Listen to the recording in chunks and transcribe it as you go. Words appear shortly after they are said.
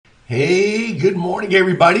Hey, good morning,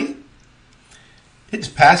 everybody. It's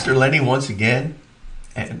Pastor Lenny once again,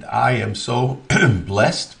 and I am so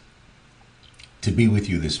blessed to be with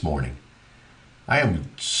you this morning. I am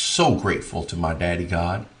so grateful to my Daddy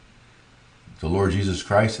God, the Lord Jesus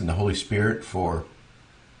Christ and the Holy Spirit for,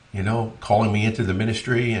 calling me into the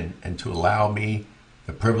ministry and to allow me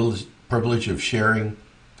the privilege of sharing,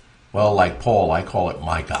 well, like Paul, I call it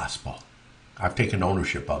my gospel. I've taken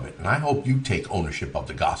ownership of it, and I hope you take ownership of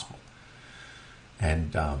the gospel.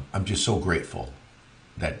 And I'm just so grateful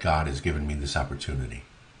that God has given me this opportunity.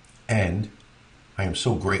 And I am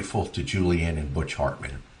so grateful to Julieann and Butch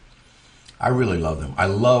Hartman. I really love them. I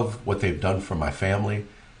love what they've done for my family.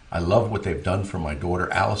 I love what they've done for my daughter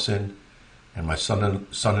Allyson and my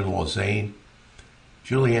son-in-law Zane.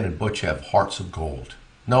 Julieann and Butch have hearts of gold.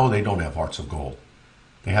 No, they don't have hearts of gold.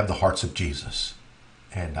 They have the hearts of Jesus.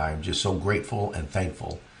 And I'm just so grateful and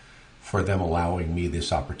thankful for them allowing me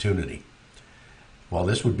this opportunity. Well,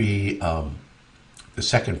 this would be the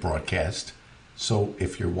second broadcast. So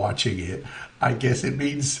if you're watching it, I guess it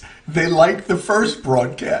means they like the first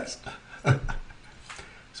broadcast.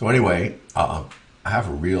 So anyway, I have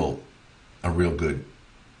a real good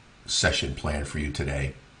session planned for you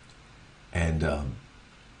today. And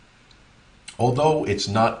although it's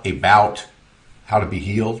not about how to be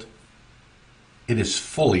healed, it is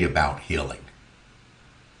fully about healing.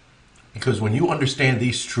 Because when you understand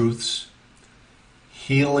these truths,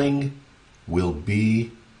 healing will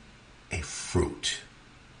be a fruit.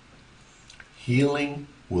 Healing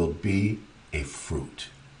will be a fruit.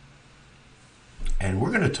 And we're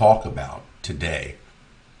going to talk about today,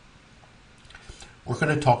 we're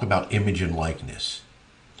going to talk about image and likeness.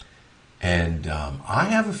 And I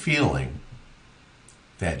have a feeling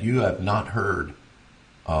that you have not heard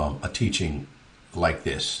a teaching like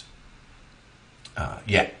this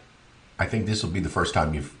yet. I think this will be the first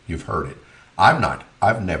time you've heard it.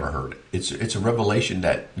 I've never heard it. It's a revelation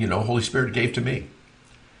that, Holy Spirit gave to me.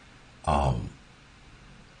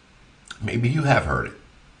 Maybe you have heard it.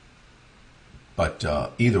 But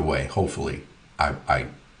either way, hopefully, I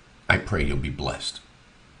pray you'll be blessed.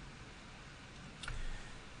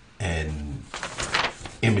 And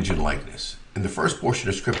image and likeness. And the first portion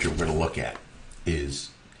of Scripture we're going to look at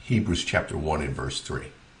is Hebrews chapter 1 and verse 3.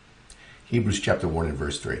 Hebrews chapter 1 and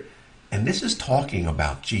verse 3. And this is talking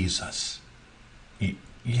about Jesus.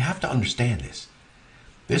 You have to understand this.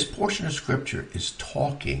 This portion of Scripture is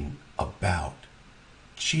talking about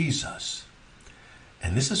Jesus.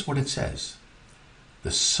 And this is what it says.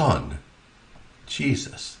 The Son,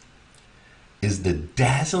 Jesus, is the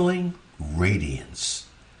dazzling radiance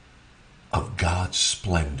of God's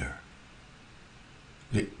splendor.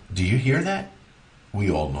 Do you hear that?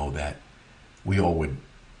 We all know that. We all would,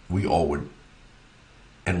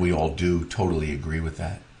 and we all do totally agree with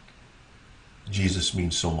that. Jesus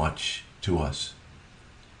means so much to us.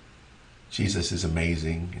 Jesus is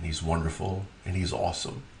amazing, and he's wonderful, and he's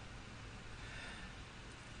awesome.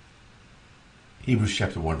 Hebrews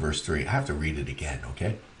chapter 1, verse 3. I have to read it again,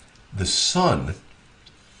 okay? The Son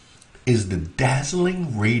is the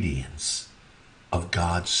dazzling radiance of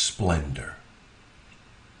God's splendor.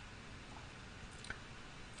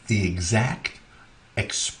 The exact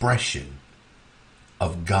expression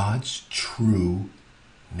of God's true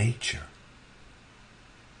nature.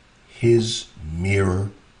 His mirror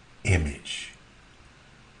image.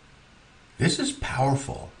 This is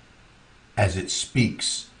powerful as it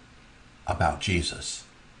speaks about Jesus,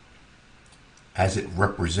 as it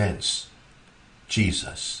represents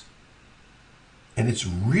Jesus. And it's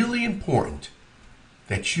really important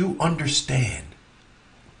that you understand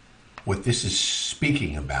what this is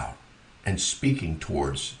speaking about and speaking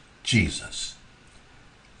towards Jesus.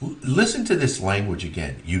 Listen to this language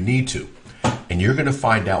again. You need to. And you're going to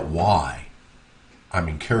find out why I'm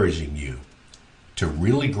encouraging you to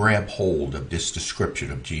really grab hold of this description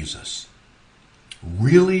of Jesus.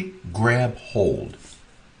 Really grab hold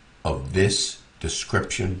of this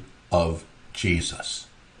description of Jesus.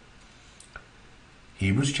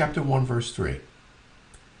 Hebrews chapter 1, verse 3.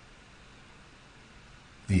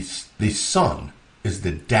 The Son is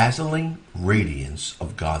the dazzling radiance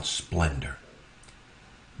of God's splendor,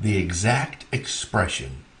 the exact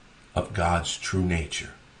expression of God's true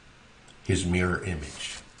nature, his mirror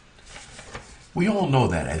image. We all know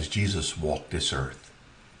that as Jesus walked this earth,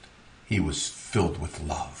 he was filled with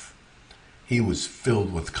love. He was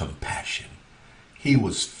filled with compassion. He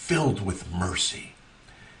was filled with mercy.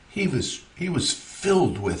 He was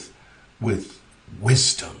filled with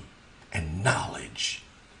wisdom and knowledge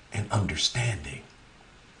and understanding.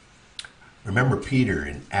 Remember Peter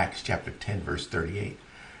in Acts chapter 10, verse 38.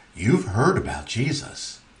 You've heard about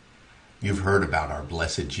Jesus. You've heard about our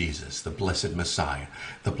blessed Jesus, the blessed Messiah,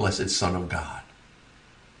 the blessed Son of God,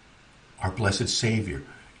 our blessed Savior.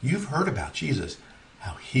 You've heard about Jesus,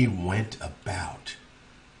 how he went about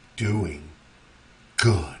doing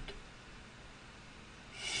good,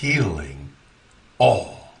 healing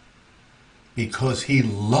all, because he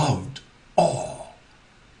loved all.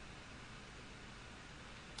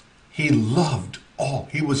 He loved all.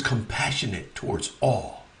 He was compassionate towards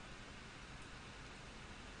all.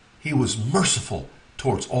 He was merciful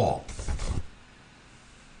towards all.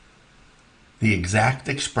 The exact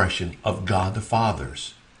expression of God the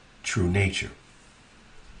Father's true nature.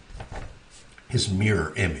 His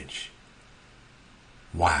mirror image.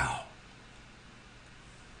 Wow.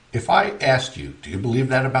 If I asked you, do you believe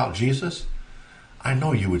that about Jesus? I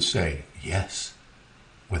know you would say, yes,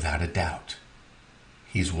 without a doubt.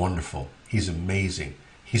 He's wonderful. He's amazing.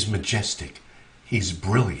 He's majestic. He's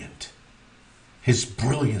brilliant. His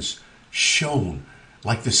brilliance shone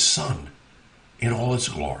like the sun in all its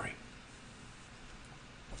glory.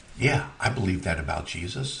 Yeah, I believe that about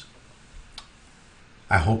Jesus.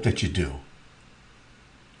 I hope that you do.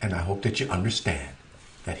 And I hope that you understand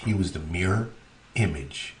that he was the mirror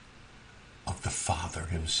image of the Father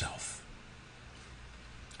himself.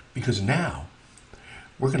 Because now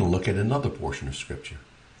we're going to look at another portion of Scripture.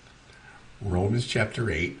 Romans chapter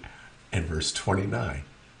 8 and verse 29.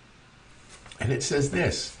 And it says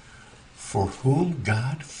this, for whom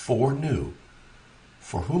God foreknew,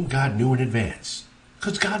 for whom God knew in advance.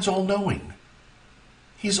 Because God's all-knowing.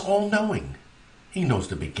 He's all-knowing. He knows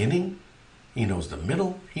the beginning. He knows the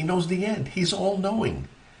middle. He knows the end. He's all-knowing.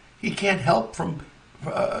 He can't help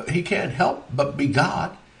but be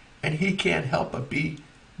God, and he can't help but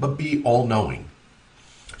be all-knowing.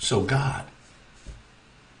 So God,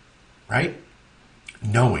 right?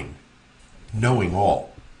 Knowing all.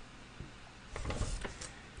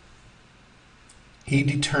 He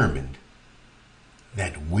determined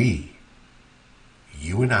that we,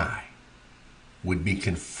 you and I, would be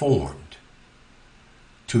conformed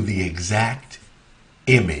to the exact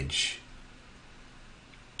image,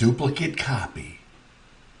 duplicate copy,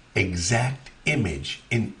 exact image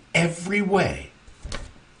in every way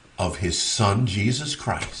of his Son, Jesus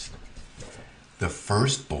Christ, the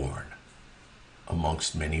firstborn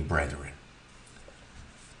amongst many brethren.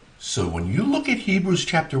 So when you look at Hebrews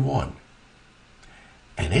chapter 1,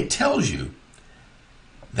 and it tells you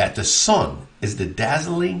that the Son is the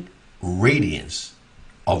dazzling radiance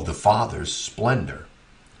of the Father's splendor,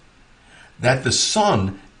 that the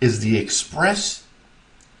Son is the express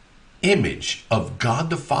image of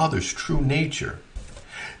God the Father's true nature,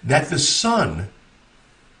 that the Son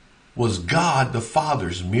was God the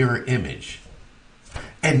Father's mirror image.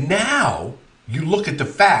 And now you look at the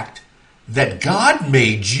fact that God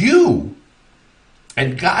made you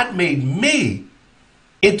and God made me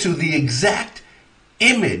into the exact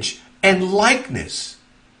image and likeness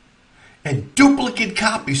and duplicate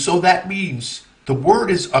copy. So that means the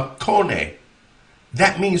word is akone.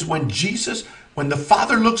 That means when the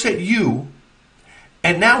Father looks at you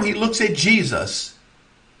and now he looks at Jesus,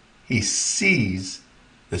 he sees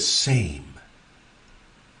the same.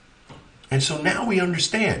 And so now we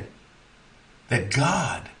understand that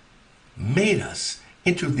God made us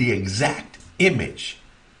into the exact image,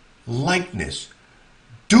 likeness,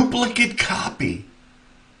 duplicate copy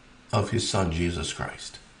of his Son, Jesus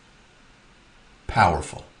Christ.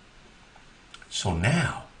 Powerful. So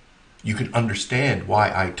now you can understand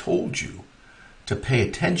why I told you to pay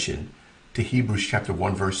attention to Hebrews chapter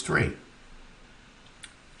 1, verse 3.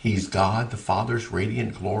 He's God the Father's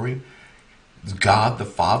radiant glory, God the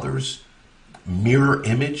Father's mirror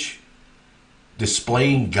image,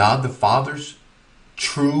 displaying God the Father's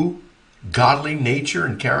true godly nature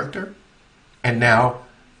and character. And now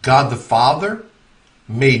God the Father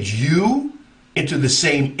made you into the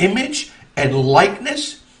same image and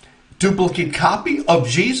likeness, duplicate copy of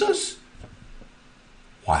Jesus.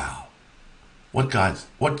 Wow.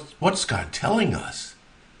 What's God telling us?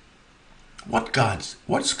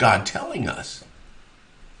 What's God telling us?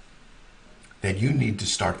 That you need to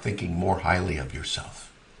start thinking more highly of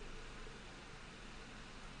yourself.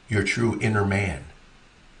 Your true inner man.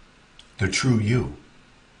 The true you.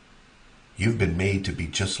 You've been made to be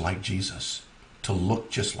just like Jesus, to look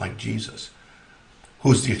just like Jesus,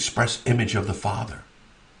 who's the express image of the Father.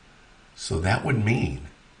 So that would mean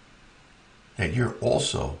that you're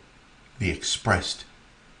also the expressed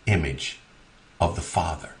image of the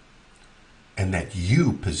Father, and that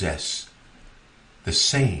you possess the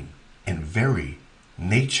same and very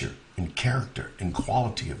nature and character and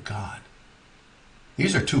quality of God.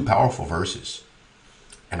 These are two powerful verses,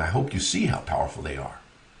 and I hope you see how powerful they are.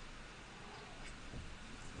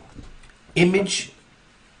 image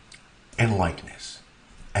and likeness.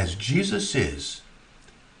 As Jesus is,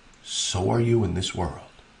 so are you in this world.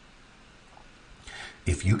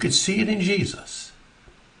 If you could see it in Jesus,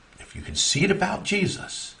 if you can see it about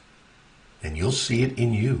Jesus, then you'll see it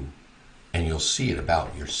in you, and you'll see it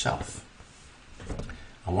about yourself.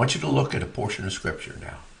 I want you to look at a portion of Scripture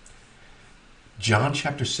now. John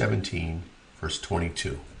chapter 17, verse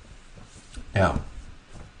 22. Now,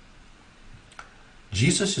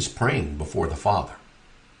 Jesus is praying before the Father.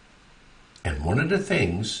 And one of the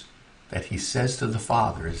things that he says to the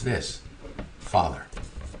Father is this: Father,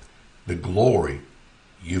 the glory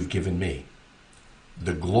you've given me,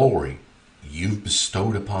 the glory you've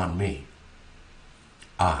bestowed upon me,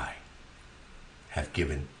 I have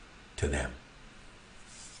given to them.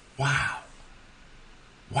 Wow.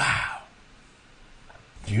 Wow.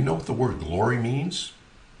 Do you know what the word glory means?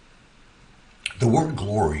 The word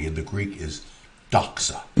glory in the Greek is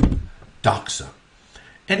doxa. Doxa.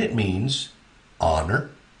 And it means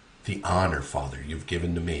honor. The honor, Father, you've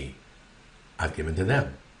given to me, I've given to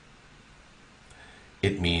them.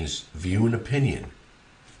 It means view and opinion.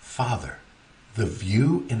 Father, the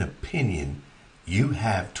view and opinion you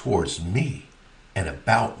have towards me and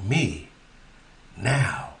about me,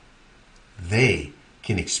 now they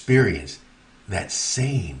can experience that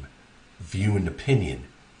same view and opinion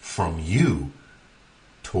from you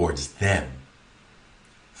towards them.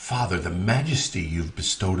 Father, the majesty you've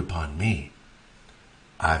bestowed upon me,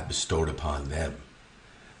 I've bestowed upon them.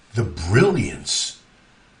 The brilliance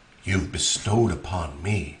you've bestowed upon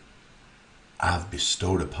me, I've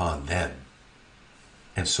bestowed upon them.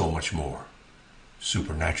 And so much more.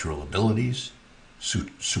 Supernatural abilities,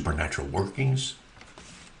 supernatural workings.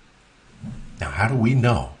 Now, how do we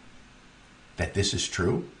know that this is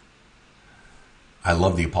true? I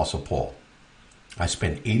love the Apostle Paul. I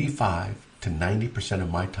spend 85 to 90%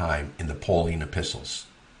 of my time in the Pauline epistles,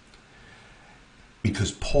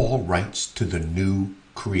 because Paul writes to the new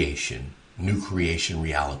creation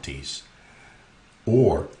realities.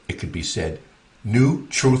 Or it could be said, new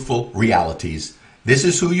truthful realities. This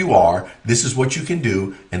is who you are, this is what you can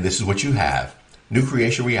do, and this is what you have. New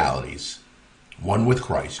creation realities. One with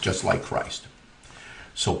Christ, just like Christ.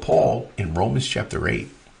 So Paul, in Romans chapter 8,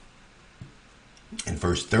 in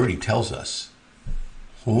verse 30, tells us,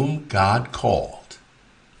 whom God called,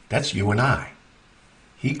 that's you and I.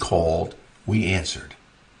 He called, we answered.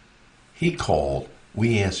 He called,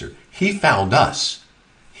 we answered. He found us.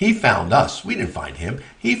 He found us. We didn't find him.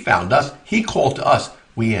 He found us. He called to us.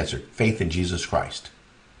 We answered. Faith in Jesus Christ.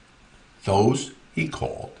 Those he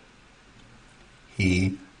called,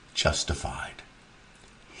 he justified.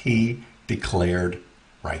 He declared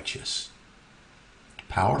righteous.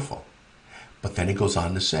 Powerful. But then he goes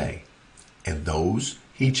on to say, and those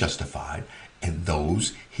he justified, and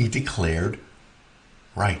those he declared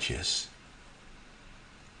righteous,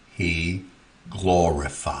 he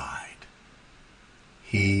glorified.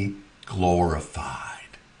 He glorified.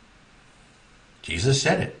 Jesus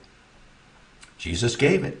said it. Jesus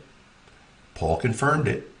gave it. Paul confirmed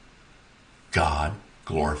it. God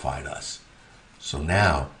glorified us. So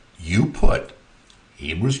now you put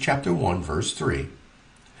Hebrews chapter 1 verse 3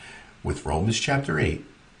 with Romans chapter 8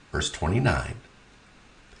 verse 29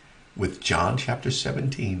 with John chapter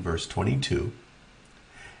 17 verse 22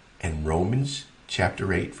 and Romans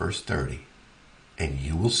chapter 8 verse 30, and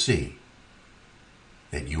you will see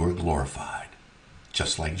that you are glorified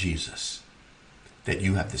just like Jesus, that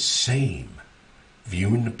you have the same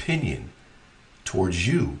view and opinion towards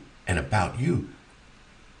you and about you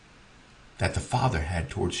that the Father had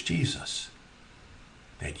towards Jesus,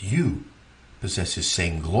 that you possess his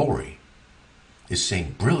same glory, his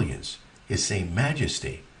same brilliance, his same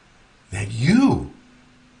majesty, that you,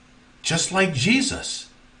 just like Jesus,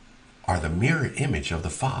 are the mirror image of the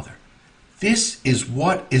Father. This is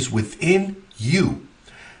what is within you.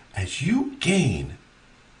 As you gain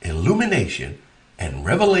illumination and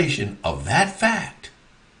revelation of that fact,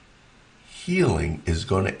 healing is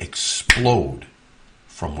going to explode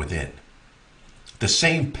from within. The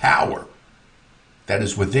same power that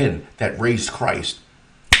is within that raised Christ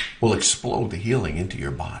will explode the healing into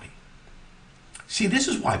your body. See, this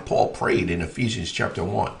is why Paul prayed in Ephesians chapter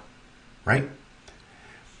 1, right?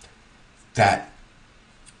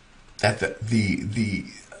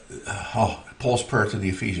 Paul's prayer to the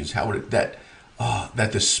Ephesians, that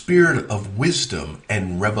the spirit of wisdom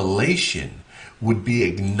and revelation would be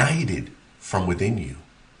ignited from within you,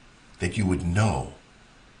 that you would know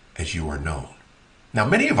as you are known. Now,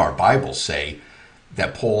 many of our Bibles say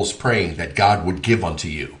that Paul's praying that God would give unto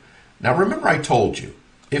you. Now, remember I told you,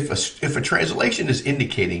 if a translation is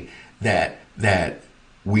indicating that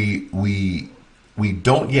we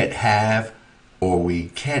don't yet have, or we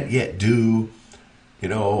can't yet do, you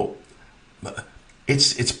know,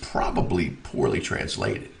 it's probably poorly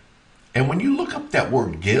translated. And when you look up that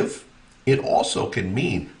word give, it also can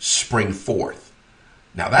mean spring forth.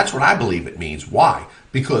 Now that's what I believe it means. Why?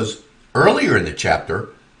 Because earlier in the chapter,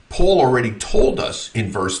 Paul already told us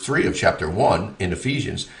in verse 3 of chapter 1 in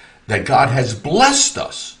Ephesians that God has blessed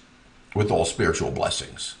us with all spiritual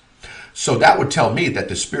blessings. So that would tell me that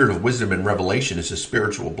the spirit of wisdom and revelation is a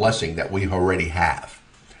spiritual blessing that we already have.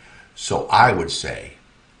 So I would say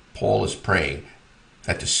Paul is praying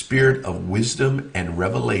that the spirit of wisdom and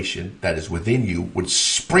revelation that is within you would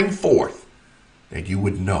spring forth, that you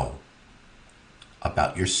would know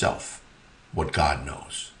about yourself what God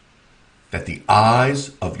knows, that the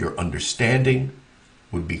eyes of your understanding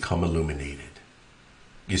would become illuminated.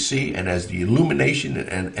 You see, and as the illumination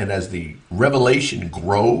and as the revelation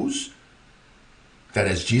grows, that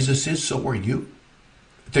as Jesus is, so are you,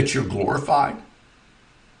 that you're glorified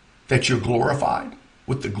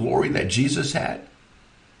with the glory that Jesus had,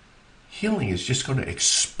 healing is just going to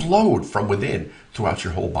explode from within throughout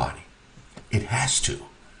your whole body. It has to.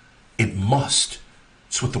 It must.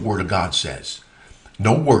 It's what the Word of God says.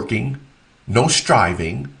 No working, no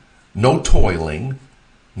striving, no toiling,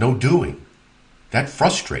 no doing. That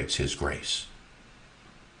frustrates His grace.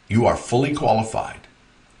 You are fully qualified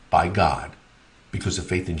by God because of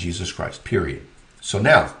faith in Jesus Christ, period. So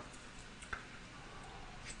now,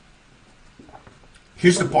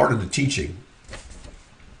 here's the part of the teaching,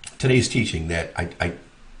 today's teaching, that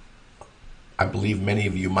I believe many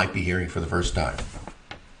of you might be hearing for the first time.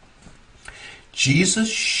 Jesus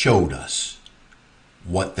showed us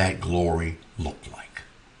what that glory looked like.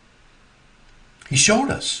 He showed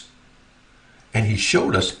us. And He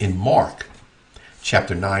showed us in Mark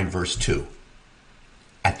chapter 9, verse 2,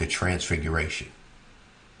 at the Transfiguration.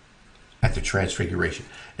 At the Transfiguration.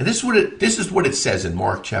 And this is what it says in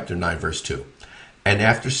Mark chapter 9, verse 2. And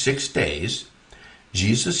after 6 days,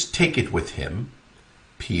 Jesus taketh with Him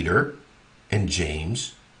Peter and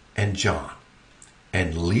James and John,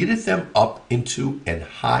 and leadeth them up into an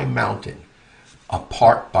high mountain,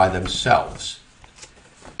 apart by themselves.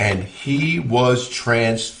 And He was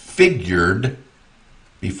transfigured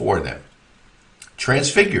before them.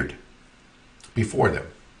 Transfigured before them.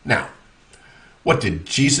 Now, what did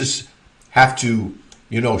Jesus have to,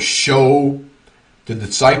 show the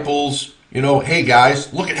disciples? Hey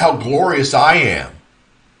guys, look at how glorious I am.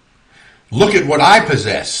 Look at what I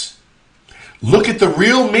possess. Look at the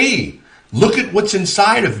real me. Look at what's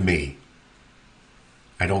inside of me.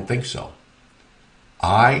 I don't think so.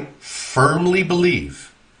 I firmly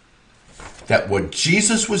believe that what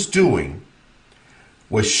Jesus was doing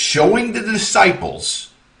was showing the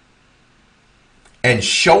disciples and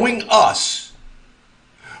showing us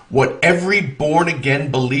what every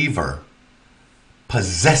born-again believer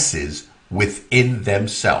possesses within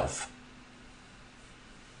themselves.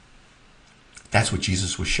 That's what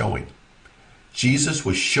Jesus was showing. Jesus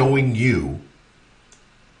was showing you,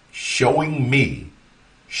 showing me,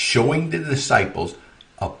 showing the disciples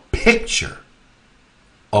a picture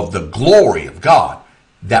of the glory of God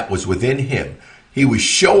that was within Him. He was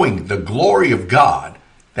showing the glory of God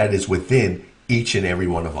that is within each and every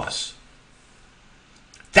one of us.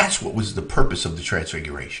 That's what was the purpose of the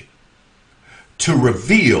Transfiguration. To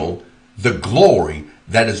reveal the glory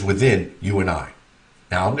that is within you and I.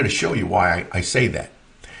 Now I'm going to show you why I say that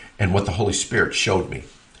and what the Holy Spirit showed me.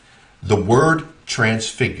 The word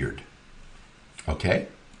transfigured. Okay?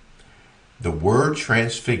 The word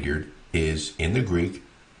transfigured is in the Greek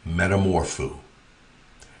metamorpho.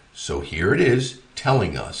 So here it is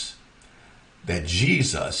telling us that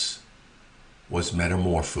Jesus was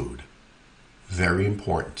metamorphosed. Very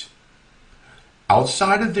important.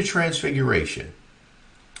 Outside of the Transfiguration,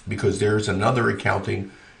 because there's another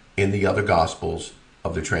accounting in the other Gospels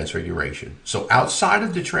of the Transfiguration. So outside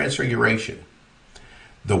of the Transfiguration,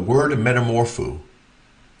 the word metamorpho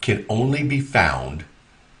can only be found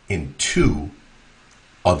in two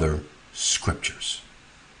other scriptures.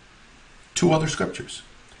 Two other scriptures.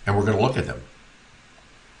 And we're going to look at them.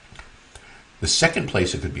 The second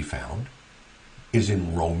place it could be found is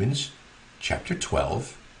in Romans chapter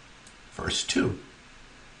 12, verse 2.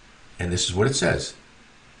 And this is what it says.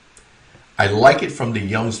 I like it from the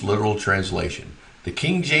Young's literal translation. The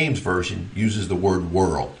King James Version uses the word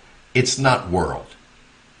world. It's not world.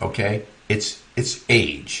 Okay? It's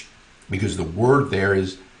age. Because the word there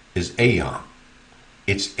is aeon.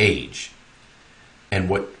 It's age. And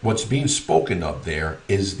what's being spoken of there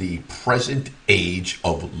is the present age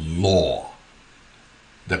of law.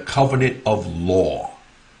 The covenant of law.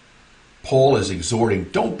 Paul is exhorting,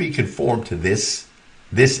 don't be conformed to this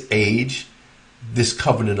age, this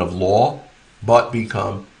covenant of law, but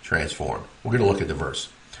become transformed. We're going to look at the verse.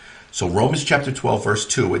 So Romans chapter 12, verse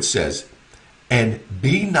 2, it says, and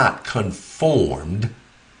be not conformed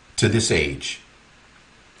to this age,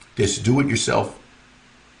 this do-it-yourself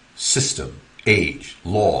system, age,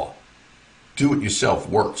 law, do-it-yourself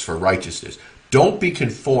works for righteousness. Don't be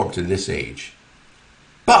conformed to this age,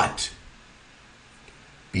 but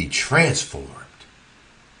be transformed.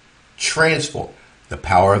 Transformed. The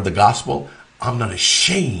power of the gospel, I'm not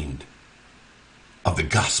ashamed of the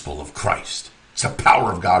gospel of Christ. It's the power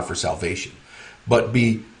of God for salvation. But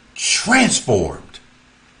be transformed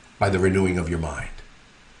by the renewing of your mind.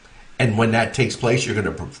 And when that takes place, you're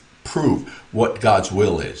going to prove what God's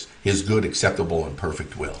will is, his good, acceptable, and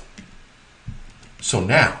perfect will. So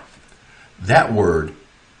now, that word,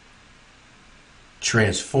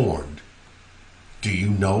 transformed, do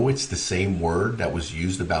you know it's the same word that was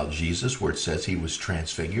used about Jesus where it says he was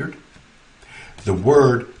transfigured? The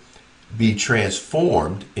word be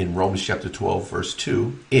transformed in Romans chapter 12, verse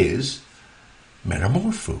 2 is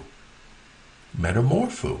metamorpho.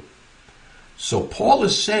 Metamorpho. So Paul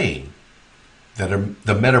is saying that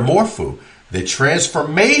the metamorpho, the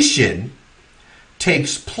transformation,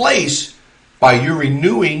 takes place by you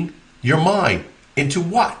renewing your mind into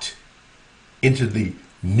what? Into the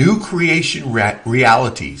new creation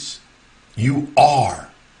realities. You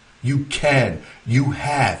are. You can. You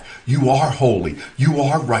have. You are holy. You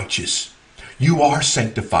are righteous. You are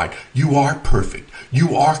sanctified. You are perfect.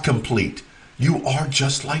 You are complete. You are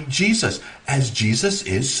just like Jesus. As Jesus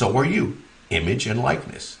is, so are you. Image and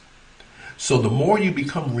likeness. So the more you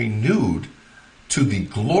become renewed to the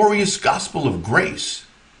glorious gospel of grace,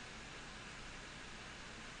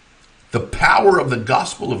 the power of the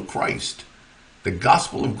gospel of Christ, the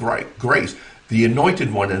gospel of grace, the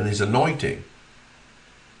anointed one and his anointing,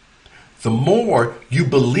 the more you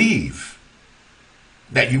believe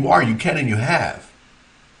that you are, you can, and you have,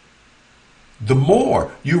 the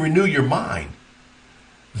more you renew your mind,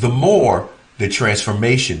 the more the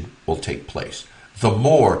transformation will take place. The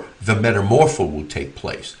more the metamorpho will take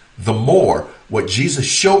place. The more what Jesus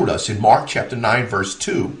showed us in Mark chapter 9, verse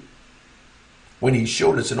 2, when he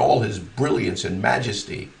showed us in all his brilliance and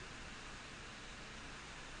majesty,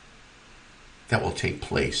 that will take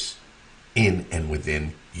place in and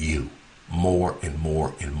within you. More and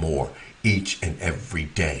more and more, each and every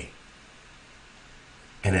day.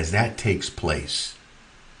 And as that takes place,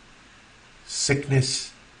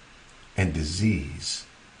 sickness and disease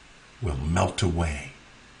will melt away,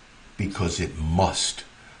 because it must,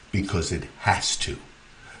 because it has to,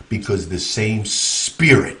 because the same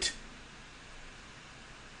spirit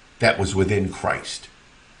that was within Christ,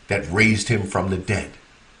 that raised him from the dead,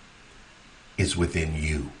 is within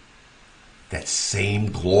you. That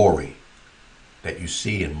same glory that you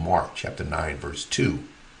see in Mark chapter 9, verse 2,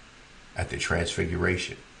 at the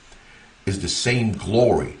transfiguration, is the same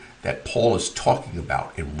glory that Paul is talking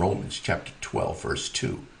about in Romans chapter 12, verse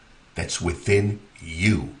 2, that's within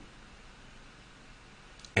you.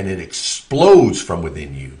 And it explodes from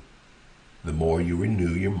within you the more you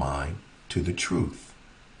renew your mind to the truth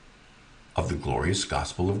of the glorious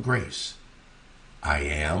gospel of grace. I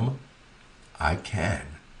am, I can,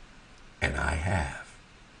 and I have,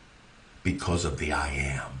 because of the I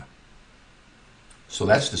am. So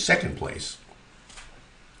that's the second place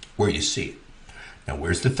where you see it. Now,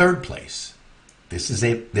 where's the third place? This is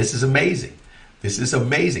amazing. This is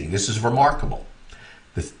amazing. This is remarkable.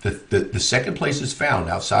 The second place is found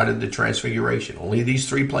outside of the transfiguration. Only these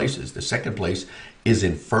three places. The second place is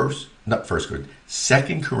in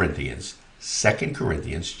Second Corinthians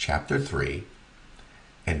chapter 3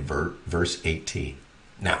 and verse 18.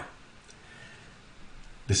 Now,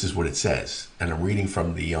 this is what it says, and I'm reading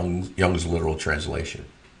from the Young's literal translation.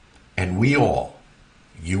 And we all,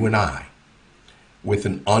 you and I, with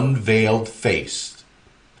an unveiled face.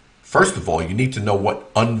 First of all, you need to know what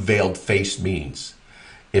unveiled face means.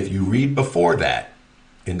 If you read before that,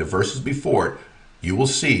 in the verses before it, you will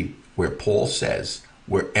see where Paul says,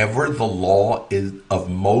 wherever the law of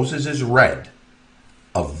Moses is read,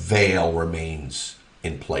 a veil remains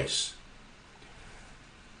in place.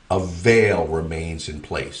 A veil remains in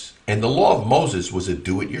place. And the law of Moses was a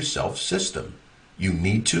do-it-yourself system. You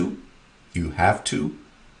need to, you have to,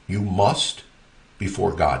 you must,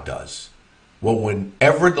 before God does. Well,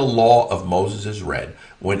 whenever the law of Moses is read,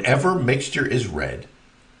 whenever mixture is read,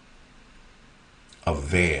 a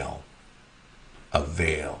veil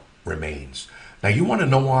remains. Now, you want to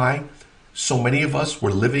know why so many of us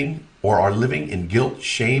were living or are living in guilt,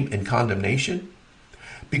 shame, and condemnation?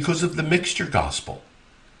 Because of the mixture gospel.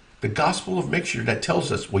 The gospel of mixture that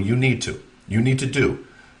tells us, well, you need to do, you need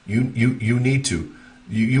to,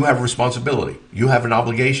 you have a responsibility, you have an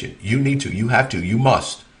obligation, you need to, you have to, you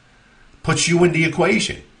must, puts you in the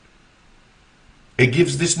equation. It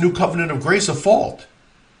gives this new covenant of grace a fault.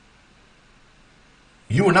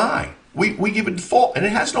 You and I, we give it fault, and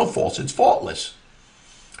it has no faults. It's faultless.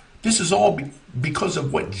 This is all because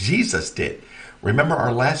of what Jesus did. Remember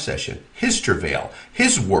our last session, his travail,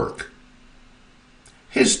 his work,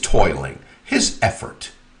 his toiling, his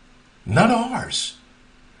effort, none ours.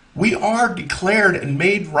 We are declared and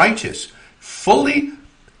made righteous, fully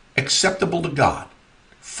acceptable to God,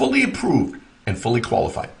 fully approved and fully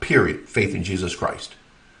qualified, period. Faith in Jesus Christ.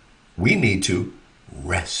 We need to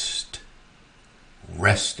rest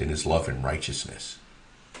in his love and righteousness.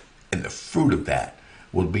 And the fruit of that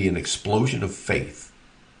will be an explosion of faith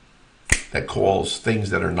that calls things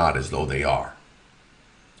that are not as though they are.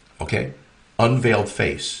 Okay? Unveiled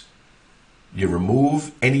face. You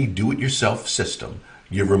remove any do-it-yourself system.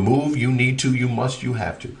 You remove you need to, you must, you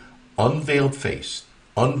have to. Unveiled face.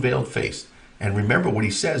 Unveiled face. And remember what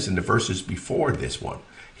he says in the verses before this one.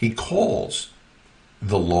 He calls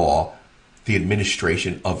the law the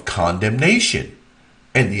administration of condemnation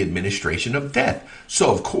and the administration of death.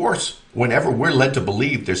 So, of course, whenever we're led to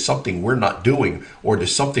believe there's something we're not doing or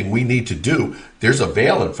there's something we need to do, there's a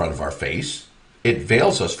veil in front of our face. It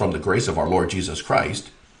veils us from the grace of our Lord Jesus Christ,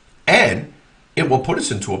 and it will put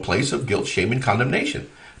us into a place of guilt, shame, and condemnation,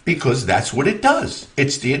 because that's what it does.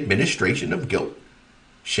 It's the administration of guilt,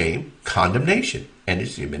 shame, condemnation, and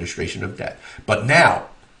it's the administration of death. But now,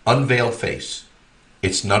 unveiled face.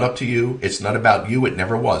 It's not up to you. It's not about you. It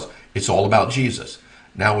never was. It's all about Jesus.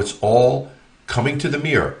 Now it's all coming to the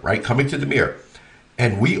mirror, right? Coming to the mirror.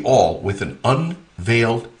 And we all, with an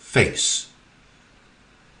unveiled face,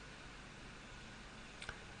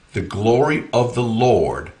 the glory of the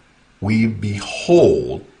Lord we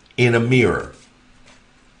behold in a mirror.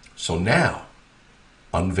 So now,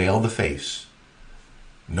 unveil the face.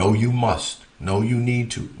 No, you must. No, you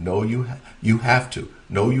need to. No, you have to.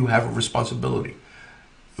 No, you have a responsibility.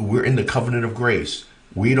 We're in the covenant of grace.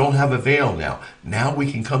 We don't have a veil now. Now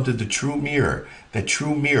we can come to the true mirror, the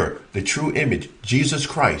true image, Jesus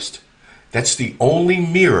Christ. That's the only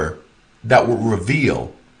mirror that will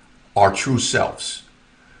reveal our true selves.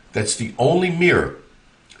 That's the only mirror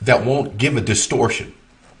that won't give a distortion.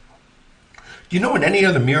 You know, in any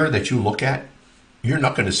other mirror that you look at, you're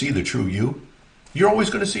not going to see the true you. You're always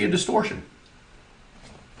going to see a distortion.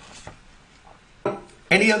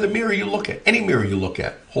 Any other mirror you look at, any mirror you look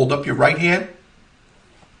at, hold up your right hand,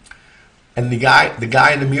 and the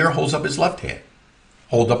guy in the mirror holds up his left hand.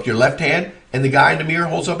 Hold up your left hand, and the guy in the mirror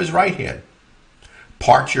holds up his right hand.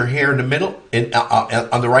 Part your hair in the middle,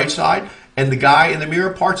 on the right side, and the guy in the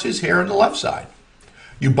mirror parts his hair on the left side.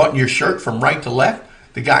 You button your shirt from right to left.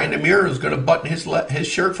 The guy in the mirror is going to button his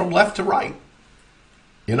shirt from left to right.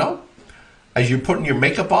 You know? As you're putting your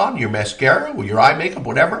makeup on, your mascara, or your eye makeup,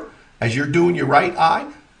 whatever, as you're doing your right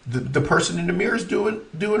eye, the person in the mirror is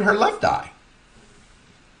doing her left eye.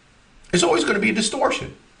 There's always going to be a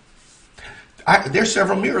distortion. There's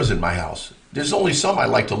several mirrors in my house. There's only some I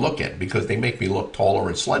like to look at because they make me look taller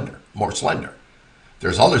and more slender.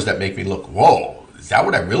 There's others that make me look, whoa, is that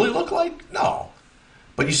what I really look like? No.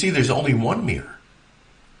 But you see, there's only one mirror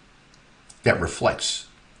that reflects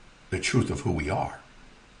the truth of who we are.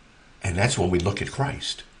 And that's when we look at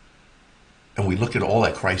Christ. And we look at all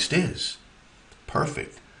that Christ is.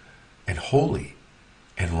 Perfect and holy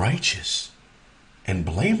and righteous and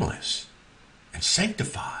blameless and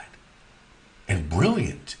sanctified and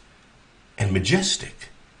brilliant and majestic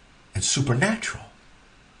and supernatural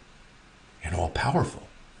and all powerful.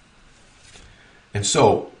 And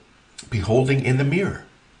so, beholding in the mirror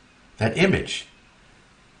that image,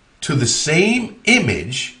 to the same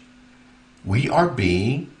image, we are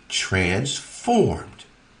being transformed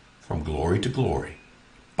from glory to glory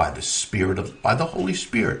by the Holy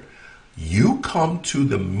Spirit. You come to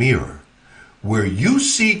the mirror where you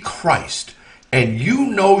see Christ and you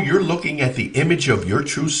know you're looking at the image of your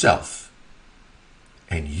true self,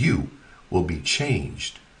 and you will be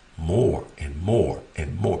changed more and more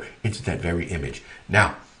and more into that very image.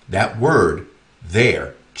 Now, that word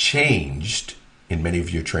there, changed, in many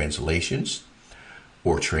of your translations,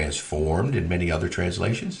 or transformed in many other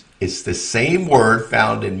translations, it's the same word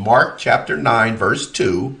found in Mark chapter 9, verse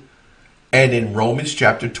 2, and in Romans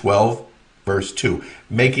chapter 12, verse 2,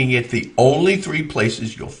 making it the only three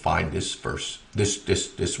places you'll find this verse,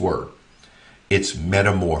 this word. It's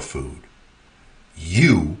metamorphosed.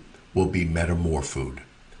 You will be metamorphosed.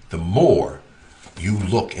 The more you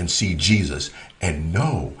look and see Jesus and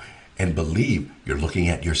know and believe you're looking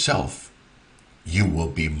at yourself, you will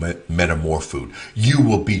be metamorphosed. You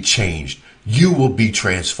will be changed. You will be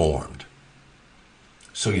transformed.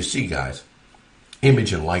 So you see, guys,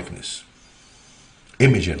 image and likeness.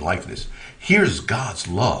 Image and likeness. Here's God's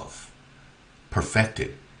love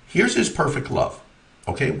perfected. Here's his perfect love.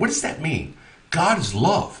 Okay, what does that mean? God is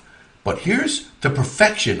love, but here's the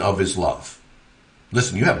perfection of his love.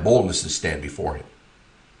 Listen, you have boldness to stand before him.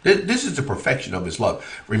 This is the perfection of his love.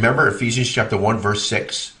 Remember Ephesians chapter 1, verse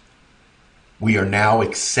 6? We are now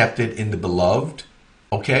accepted in the beloved.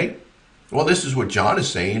 Okay? Well, this is what John is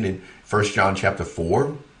saying in 1 John chapter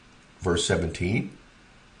 4, verse 17.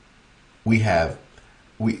 We have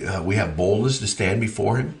boldness to stand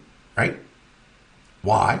before him, right?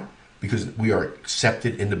 Why? Because we are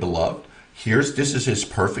accepted in the beloved. This is his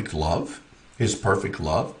perfect love. His perfect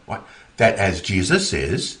love. What? That as Jesus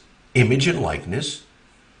is, image and likeness,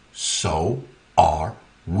 so are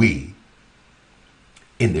we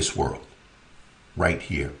in this world. Right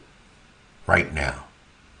here. Right now.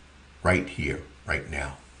 Right here. Right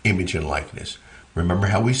now. Image and likeness. Remember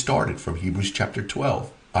how we started from Hebrews chapter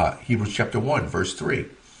 1, verse 3.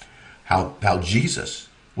 How Jesus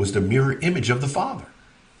was the mirror image of the Father.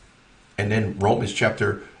 And then Romans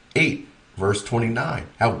chapter 8, verse 29.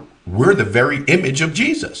 How we're the very image of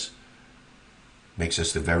Jesus. Makes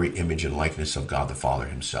us the very image and likeness of God the Father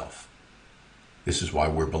himself. This is why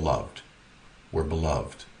we're beloved. We're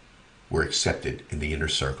beloved. We're accepted in the inner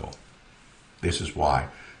circle. This is why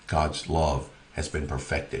God's love has been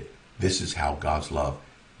perfected. This is how God's love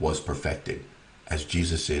was perfected. As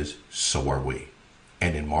Jesus is, so are we.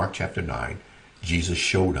 And in Mark chapter 9, Jesus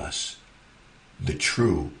showed us the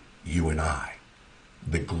true you and I,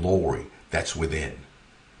 the glory that's within,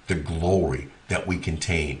 the glory that we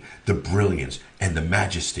contain, the brilliance and the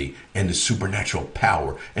majesty and the supernatural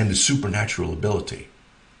power and the supernatural ability.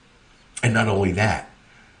 And not only that,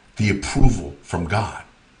 the approval from God,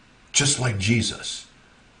 just like Jesus.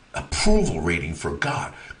 Approval rating for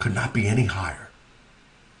God could not be any higher.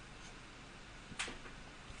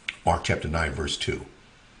 Mark chapter 9, verse 2.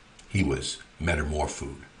 He was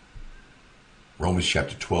metamorphosed. Romans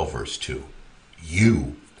chapter 12, verse 2.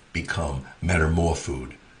 You become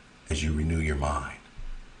metamorphosed as you renew your mind.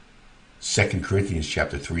 2 Corinthians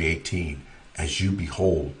chapter 3:18. As you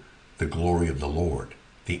behold the glory of the Lord,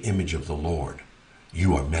 the image of the Lord,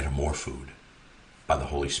 you are metamorphosed by the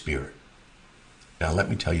Holy Spirit. Now let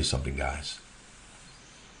me tell you something, guys.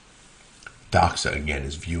 Doxa, again,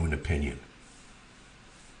 is view and opinion.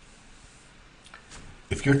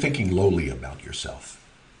 If you're thinking lowly about yourself,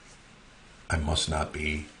 I must not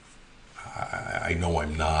be. I know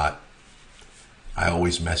I'm not. I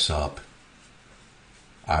always mess up.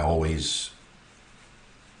 I always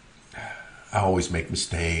make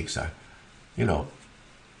mistakes.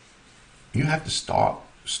 You have to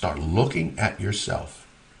start looking at yourself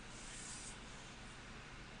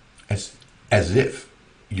as if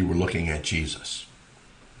you were looking at Jesus.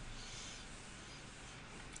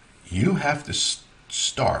 You have to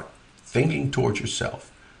start thinking towards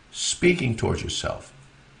yourself, speaking towards yourself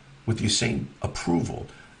with the same approval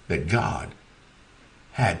that God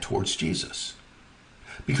had towards Jesus.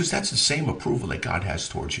 Because that's the same approval that God has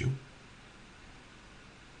towards you.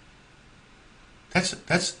 That's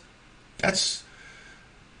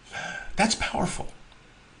powerful.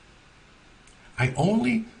 I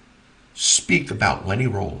only speak about Lenny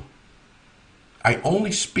Rola. I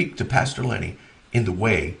only speak to Pastor Lenny in the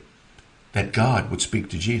way that God would speak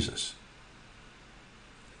to Jesus,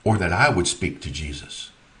 or that I would speak to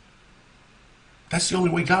Jesus. That's the only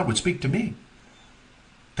way God would speak to me.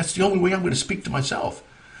 That's the only way I'm going to speak to myself.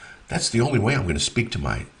 That's the only way I'm going to speak to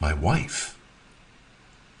my wife.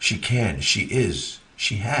 She can, she is,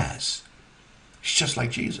 she has. She's just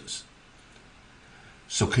like Jesus.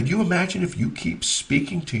 So could you imagine if you keep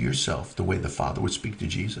speaking to yourself the way the Father would speak to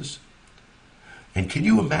Jesus? And can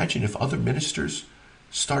you imagine if other ministers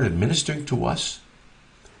started ministering to us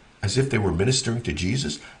as if they were ministering to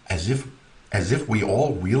Jesus, as if we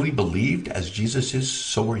all really believed as Jesus is,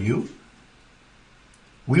 so are you?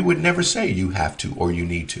 We would never say you have to or you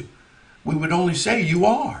need to. We would only say you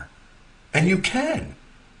are, and you can,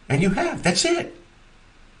 and you have. That's it.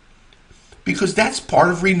 Because that's part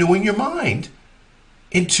of renewing your mind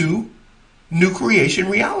into new creation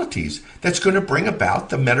realities that's going to bring about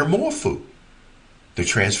the metamorpho, the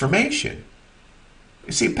transformation.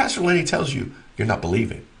 You see, Pastor Lenny tells you you're not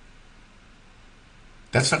believing.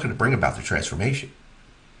 That's not going to bring about the transformation.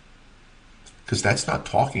 Because that's not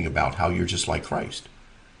talking about how you're just like Christ.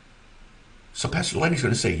 So Pastor Lenny's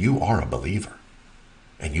going to say you are a believer.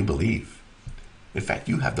 And you believe. In fact,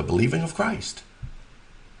 you have the believing of Christ.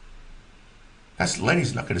 Pastor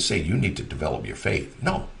Lenny's not going to say you need to develop your faith.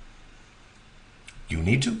 No. You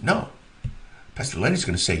need to? No. Pastor Lenny's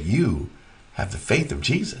going to say you have the faith of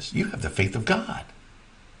Jesus. You have the faith of God.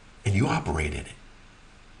 And you operate in it.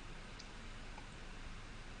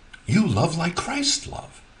 You love like Christ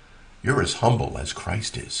loved. You're as humble as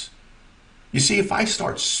Christ is. You see, if I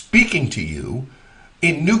start speaking to you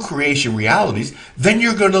in new creation realities, then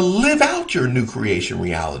you're going to live out your new creation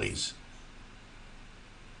realities.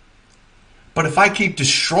 But if I keep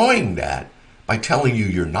destroying that by telling you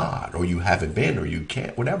you're not, or you haven't been, or you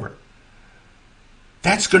can't, whatever,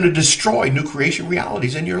 that's going to destroy new creation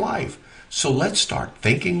realities in your life. So let's start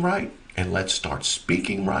thinking right, and let's start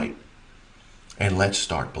speaking right, and let's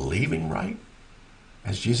start believing right.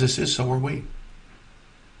 As Jesus is, so are we.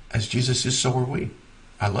 As Jesus is, so are we.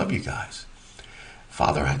 I love you guys.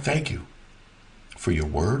 Father, I thank you for your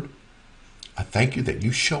word. I thank you that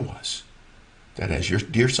you show us that as your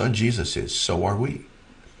dear son Jesus is, so are we.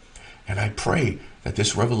 And I pray that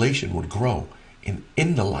this revelation would grow in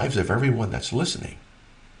the lives of everyone that's listening.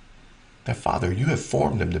 That, Father, you have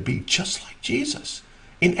formed them to be just like Jesus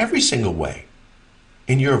in every single way,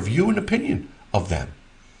 in your view and opinion of them,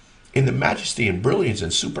 in the majesty and brilliance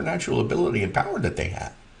and supernatural ability and power that they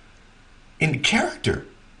have, in character.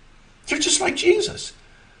 They're just like Jesus.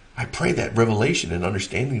 I pray that revelation and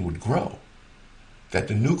understanding would grow, that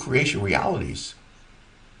the new creation realities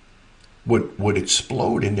would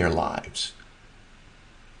explode in their lives.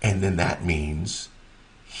 And then that means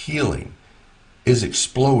healing is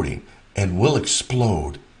exploding and will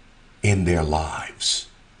explode in their lives.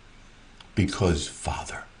 Because,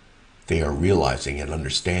 Father, they are realizing and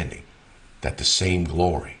understanding that the same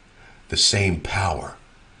glory, the same power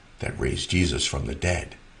that raised Jesus from the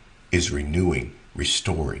dead is renewing,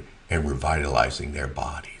 restoring, and revitalizing their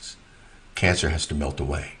bodies. Cancer has to melt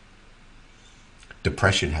away.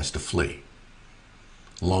 Depression has to flee.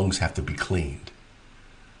 Lungs have to be cleaned.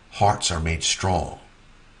 Hearts are made strong.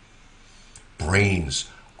 Brains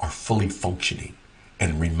are fully functioning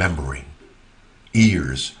and remembering.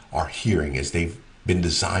 Ears are hearing as they've been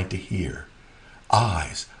designed to hear.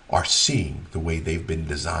 Eyes are seeing the way they've been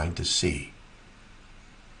designed to see.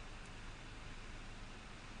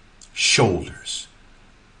 Shoulders,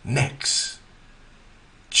 necks,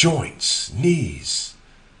 joints, knees,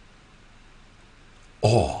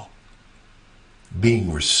 all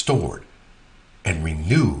being restored and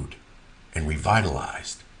renewed and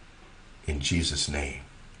revitalized in Jesus' name.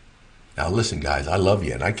 Now listen, guys, I love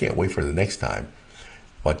you and I can't wait for the next time.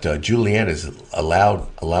 But Julieann is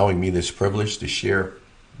allowing me this privilege to share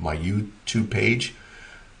my YouTube page.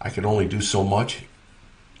 I can only do so much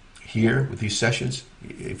here with these sessions.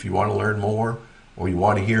 If you want to learn more or you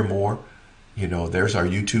want to hear more, you know, there's our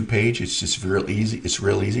YouTube page. It's just real easy. It's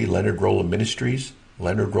real easy. Rola Ministries.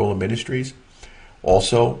 Rola Ministries.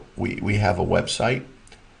 Also, we have a website,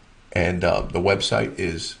 and the website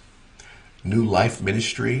is New Life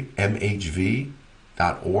Ministry, MHV.org.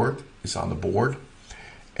 It's on the board,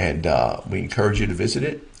 and we encourage you to visit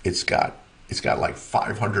it. It's got like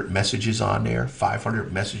 500 messages on there,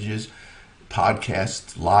 500 messages,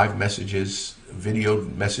 podcasts, live messages, video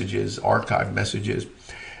messages, archive messages.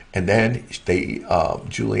 And then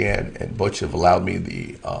Julieann and Butch have allowed me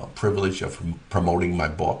the privilege of promoting my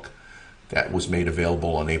book that was made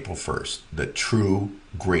available on April 1st, The True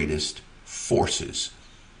Greatest Forces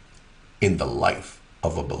in the Life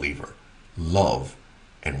of a Believer, Love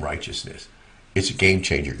and Righteousness. It's a game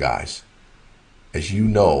changer, guys. As you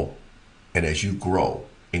know, and as you grow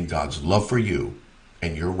in God's love for you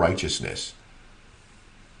and your righteousness,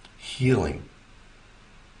 healing,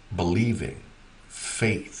 believing,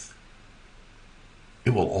 faith,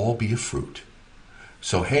 it will all be a fruit.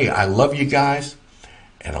 So, hey, I love you guys,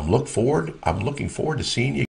 and I'm looking forward to seeing you